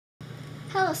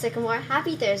Hello Sycamore,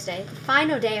 happy Thursday, the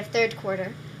final day of third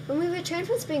quarter. When we return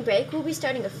from spring break, we'll be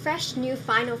starting a fresh new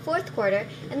final fourth quarter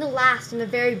and the last in the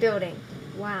very building.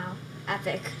 Wow,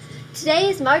 epic. Today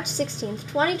is March 16th,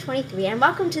 2023, and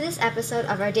welcome to this episode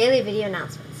of our daily video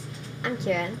announcements. I'm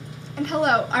Kieran. And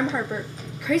hello, I'm Harper.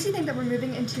 Crazy to think that we're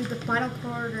moving into the final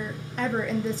quarter ever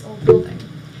in this old building.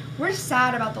 We're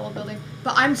sad about the old building,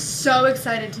 but I'm so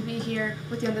excited to be here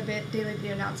with you on the daily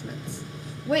video announcements.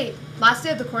 Wait, last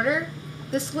day of the quarter?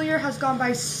 This school year has gone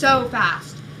by so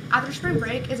fast. After spring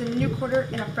break is a new quarter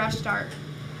and a fresh start.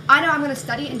 I know I'm going to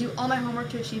study and do all my homework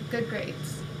to achieve good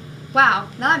grades. Wow,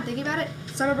 now I'm thinking about it,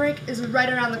 summer break is right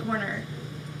around the corner.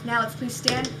 Now let's please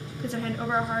stand, place our hand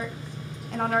over our heart,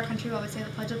 and honor our country while we say the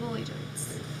Pledge of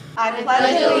Allegiance. I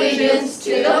pledge allegiance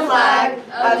to the flag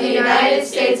of the United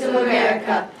States of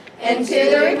America and to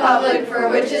the republic for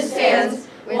which it stands,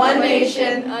 one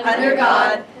nation, under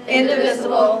God,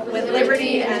 indivisible, with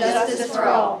liberty and justice for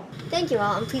all. Thank you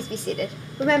all, and please be seated.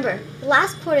 Remember, the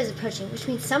last quarter is approaching, which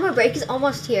means summer break is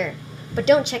almost here. But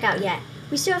don't check out yet.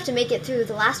 We still have to make it through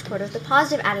the last quarter with a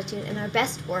positive attitude and our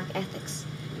best work ethics.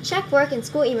 Check work and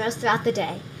school emails throughout the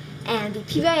day. And be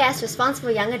PBIS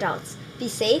responsible young adults. Be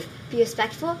safe, be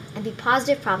respectful, and be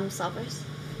positive problem solvers.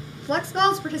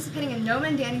 Flexball is participating in Noam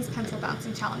and Danny's Pencil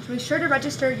Bouncing Challenge. Be sure to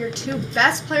register your 2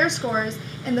 best player scores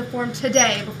in the form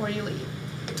today before you leave.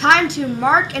 Time to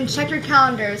mark and check your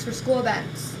calendars for school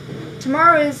events.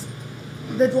 Tomorrow is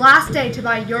the last day to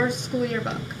buy your school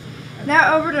yearbook.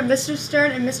 Now over to Mr.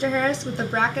 Stern and Mr. Harris with the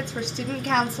brackets for Student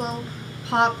Council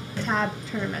Pop Tab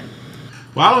Tournament.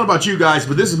 Well, I don't know about you guys,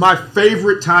 but this is my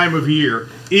favorite time of year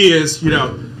is,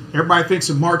 everybody thinks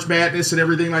of March Madness and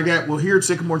everything like that. Well, here at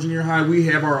Sycamore Junior High, we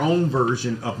have our own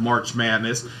version of March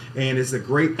Madness, and it's a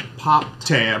great Pop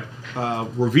Tab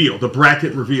reveal, the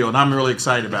bracket reveal, and I'm really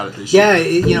excited about it this year.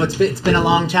 Yeah, it's been a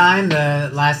long time. The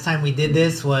last time we did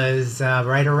this was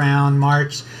right around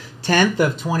March 10th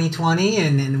of 2020,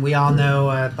 and we all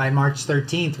know by March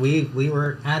 13th we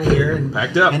were out of here and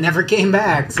packed up and never came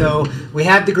back. So we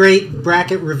had the great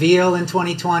bracket reveal in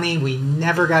 2020. We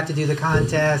never got to do the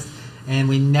contest, and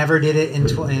we never did it in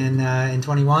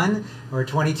 21 or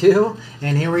 22,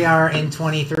 and here we are in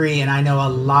 23. And I know a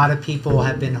lot of people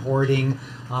have been hoarding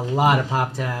a lot of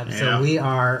pop tabs. Yeah. So we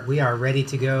are ready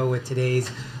to go with today's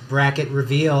bracket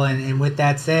reveal, and with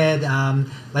that said,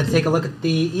 let's take a look at the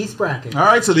East bracket. All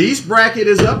right, so the East bracket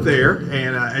is up there,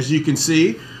 and as you can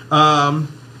see,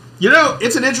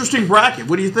 it's an interesting bracket.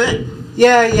 What do you think?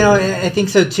 Yeah, I think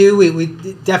so too. We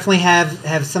definitely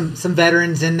have some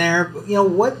veterans in there.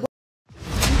 What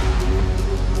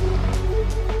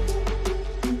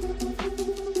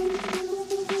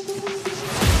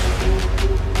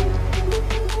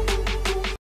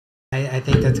I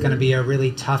think that's going to be a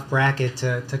really tough bracket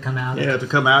to come out of. Yeah, to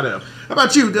come out of. How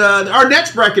about you? Our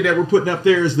next bracket that we're putting up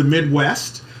there is the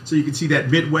Midwest. So you can see that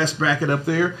Midwest bracket up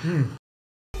there.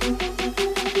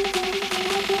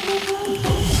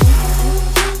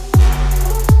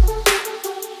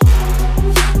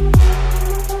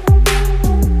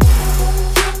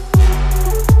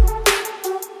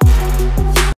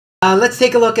 Let's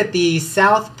take a look at the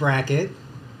South bracket.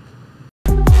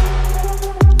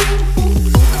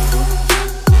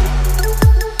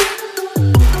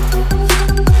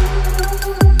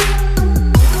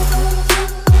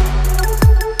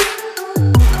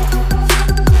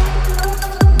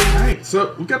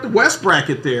 So we've got the West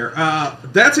bracket there.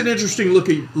 That's an interesting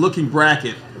looking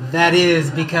bracket. That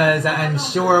is, because I'm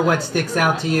sure what sticks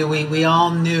out to you, we all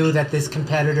knew that this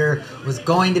competitor was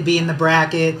going to be in the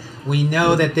bracket. We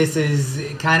know that this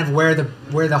is kind of where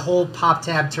the whole Pop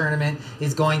Tab tournament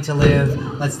is going to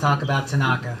live. Let's talk about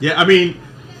Tanaka. Yeah, I mean,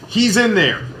 he's in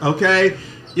there, okay?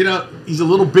 He's a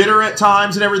little bitter at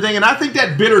times and everything, and I think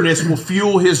that bitterness will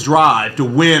fuel his drive to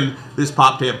win this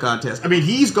Pop Tab contest. I mean,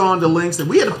 he's gone to lengths that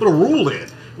we had to put a rule in.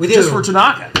 Just for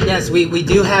Tanaka. Yes, we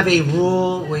do have a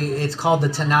rule. It's called the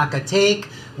Tanaka Take.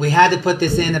 We had to put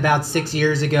this in about 6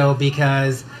 years ago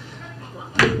because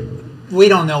we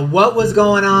don't know what was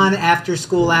going on after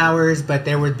school hours, but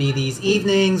there would be these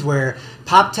evenings where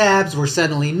Pop Tabs were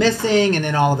suddenly missing, and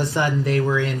then all of a sudden they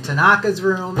were in Tanaka's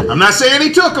room. I'm not saying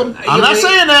he took them. I'm not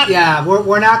saying that. Yeah,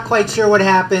 we're not quite sure what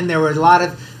happened. There were a lot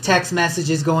of text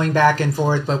messages going back and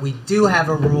forth, but we do have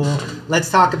a rule. Let's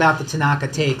talk about the Tanaka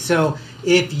Take. So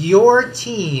if your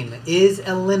team is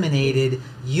eliminated,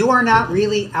 you are not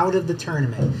really out of the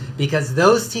tournament, because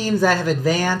those teams that have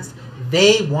advanced,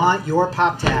 they want your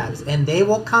Pop Tabs, and they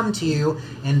will come to you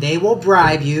and they will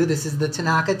bribe you. This is the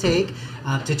Tanaka Take,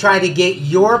 to try to get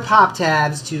your Pop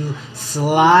Tabs to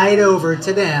slide over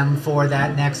to them for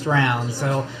that next round.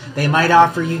 So They might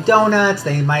offer you donuts,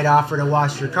 they might offer to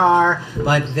wash your car,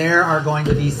 but there are going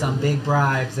to be some big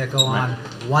bribes that go on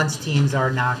once teams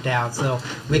are knocked out. So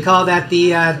we call that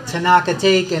the Tanaka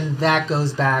take, and that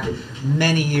goes back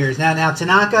many years. Now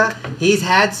Tanaka, he's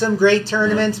had some great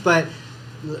tournaments, but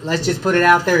let's just put it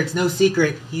out there, it's no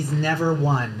secret, he's never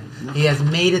won. He has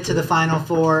made it to the Final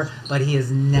Four, but he has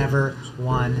never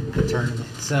won the tournament.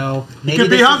 So maybe he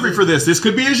could be hungry for this. This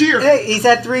could be his year. Hey, he's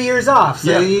had 3 years off,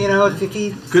 so you know if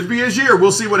he could be his year.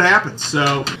 We'll see what happens.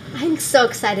 So I'm so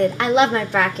excited. I love my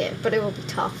bracket, but it will be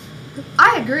tough.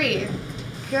 I agree.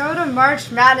 Go to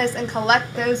March Madness and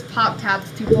collect those pop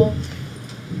tabs, people.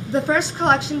 The first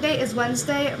collection date is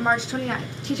Wednesday, March 29th.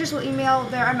 Teachers will email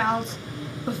their amounts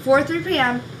before 3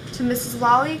 p.m. to Mrs.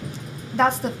 Lawley.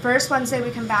 That's the first Wednesday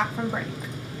we come back from break.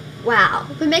 Wow,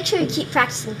 but make sure you keep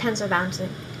practicing pencil bouncing.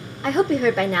 I hope you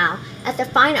heard by now that the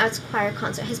Fine Arts Choir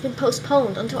concert has been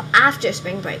postponed until after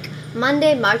spring break,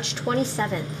 Monday, March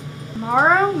 27th.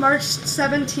 Tomorrow, March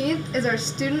 17th, is our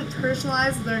Student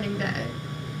Personalized Learning Day.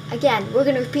 Again, we're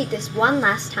going to repeat this one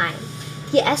last time.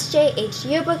 The SJH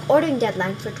yearbook ordering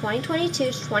deadline for 2022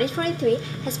 to 2023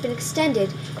 has been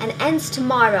extended and ends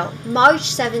tomorrow, March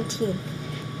 17th.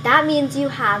 That means you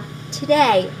have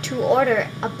today to order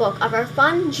a book of our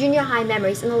fun junior high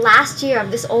memories in the last year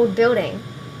of this old building.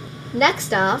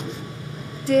 Next up,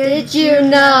 did you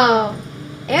know?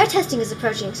 Air testing is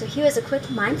approaching, so here is a quick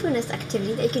mindfulness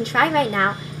activity that you can try right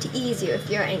now to ease you if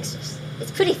you're anxious.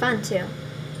 It's pretty fun too.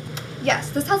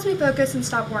 Yes, this helps me focus and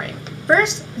stop worrying.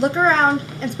 First, look around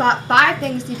and spot 5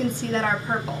 things you can see that are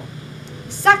purple.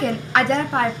 Second,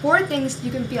 identify 4 things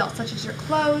you can feel, such as your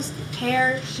clothes,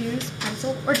 hair, shoes,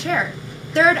 pencil, or chair.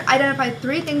 Third, identify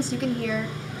 3 things you can hear,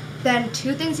 then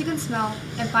 2 things you can smell,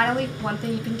 and finally 1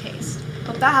 thing you can taste.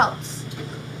 Hope that helps.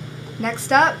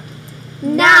 Next up,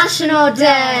 National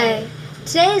Day!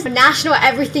 Today is National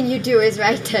Everything You Do Is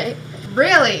Right Day.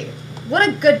 Really? What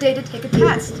a good day to take a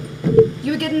test.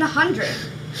 You would get an 100.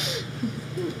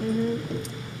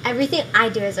 Everything I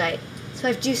do is right. So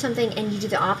if I do something and you do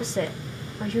the opposite,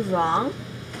 are you wrong?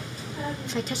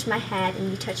 If I touch my head and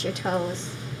you touch your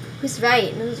toes, who's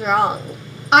right and who's wrong?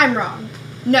 I'm wrong.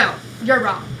 No, you're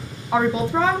wrong. Are we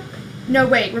both wrong? No,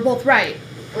 wait, we're both right.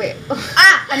 Wait.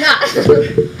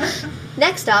 Enough!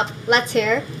 Next up, let's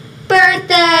hear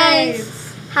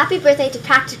birthdays! Happy birthday to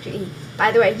Practically.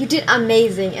 By the way, you did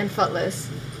amazing in Footloose.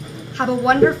 Have a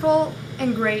wonderful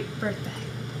and great birthday.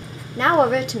 Now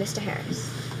over to Mr. Harris.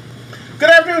 good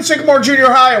afternoon, Sycamore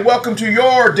Junior High, and welcome to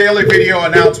your daily video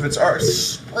announcements. Our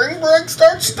spring break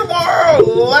starts tomorrow,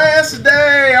 last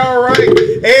day, all right.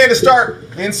 And to start,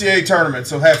 NCAA tournament,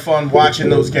 so have fun watching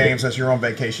those games as you're on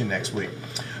vacation next week.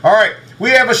 All right, we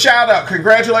have a shout out.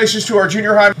 Congratulations to our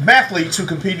junior high mathletes who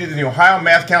competed in the Ohio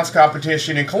Math Counts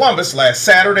competition in Columbus last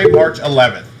Saturday, March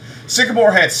 11th.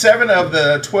 Sycamore had 7 of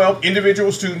the 12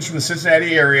 individual students from the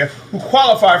Cincinnati area who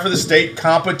qualified for the state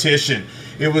competition.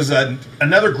 It was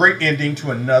another great ending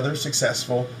to another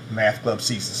successful math club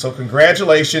season. So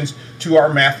congratulations to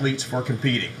our mathletes for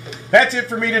competing. That's it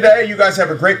for me today. You guys have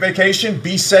a great vacation.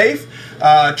 Be safe.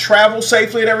 Travel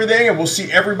safely and everything. And we'll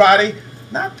see everybody,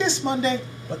 not this Monday,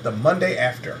 but the Monday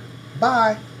after.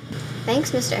 Bye.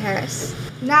 Thanks, Mr. Harris.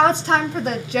 Now it's time for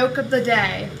the joke of the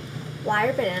day. Why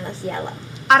are bananas yellow?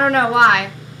 I don't know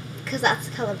why. Because that's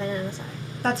the color bananas are.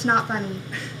 That's not funny.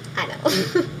 I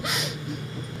know.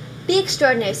 Be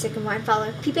extraordinary, Sycamore, and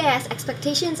follow PBIS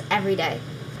expectations every day.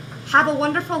 Have a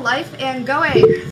wonderful life and go A's!